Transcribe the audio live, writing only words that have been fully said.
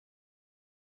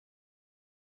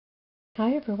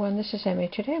Hi everyone, this is Emmy.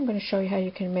 Today I'm going to show you how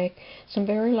you can make some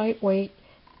very lightweight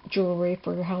jewelry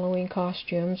for your Halloween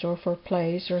costumes or for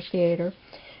plays or theater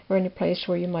or any place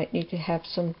where you might need to have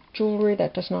some jewelry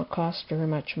that does not cost very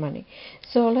much money.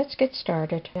 So let's get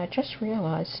started. I just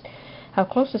realized how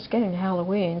close it's getting to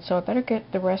Halloween, so I better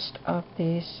get the rest of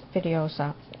these videos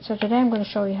up. So today I'm going to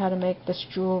show you how to make this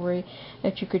jewelry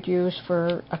that you could use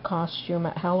for a costume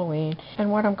at Halloween. And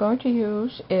what I'm going to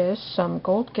use is some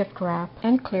gold gift wrap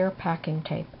and clear packing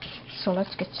tape. So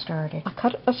let's get started. I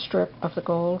cut a strip of the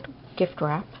gold gift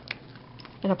wrap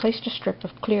and I placed a strip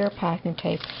of clear packing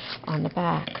tape on the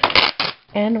back.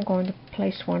 And I'm going to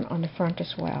place one on the front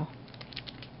as well.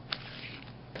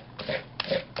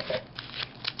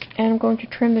 And I'm going to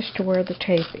trim this to where the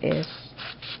tape is.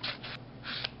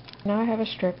 Now I have a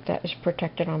strip that is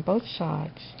protected on both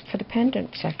sides. For the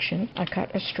pendant section, I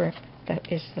cut a strip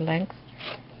that is the length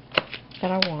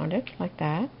that I wanted, like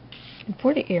that. And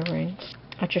for the earrings,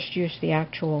 I just used the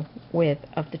actual width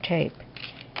of the tape.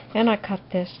 And I cut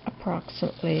this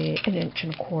approximately 1.25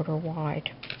 inches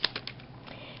wide.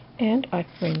 And I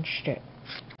fringed it.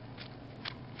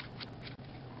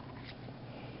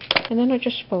 And then I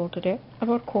just folded it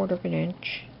about 1/4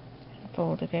 inch, and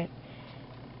folded it,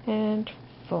 and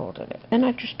folded it. Then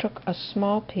I just took a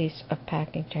small piece of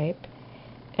packing tape,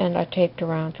 and I taped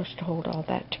around just to hold all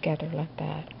that together like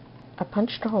that. I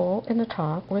punched a hole in the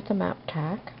top with a map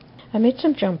tack. I made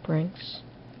some jump rings.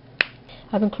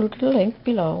 I've included a link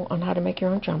below on how to make your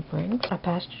own jump rings. I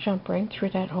passed a jump ring through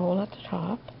that hole at the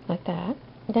top, like that.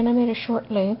 Then I made a short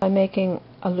link by making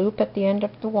a loop at the end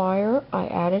of the wire. I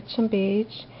added some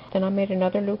beads. Then I made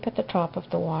another loop at the top of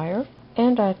the wire,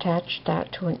 and I attached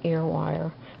that to an ear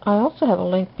wire. I also have a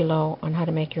link below on how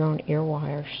to make your own ear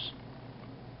wires.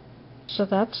 So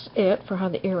that's it for how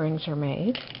the earrings are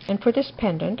made. And for this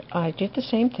pendant, I did the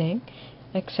same thing,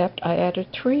 except I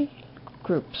added 3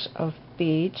 groups of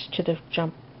beads to the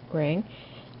jump ring.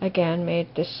 Again,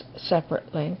 made this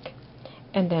separate link,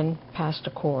 and then passed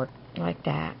a cord like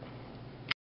that.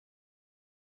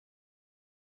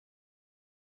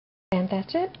 And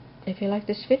that's it. If you like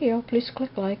this video, please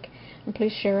click like, and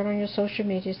please share it on your social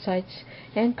media sites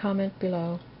and comment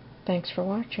below. Thanks for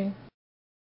watching.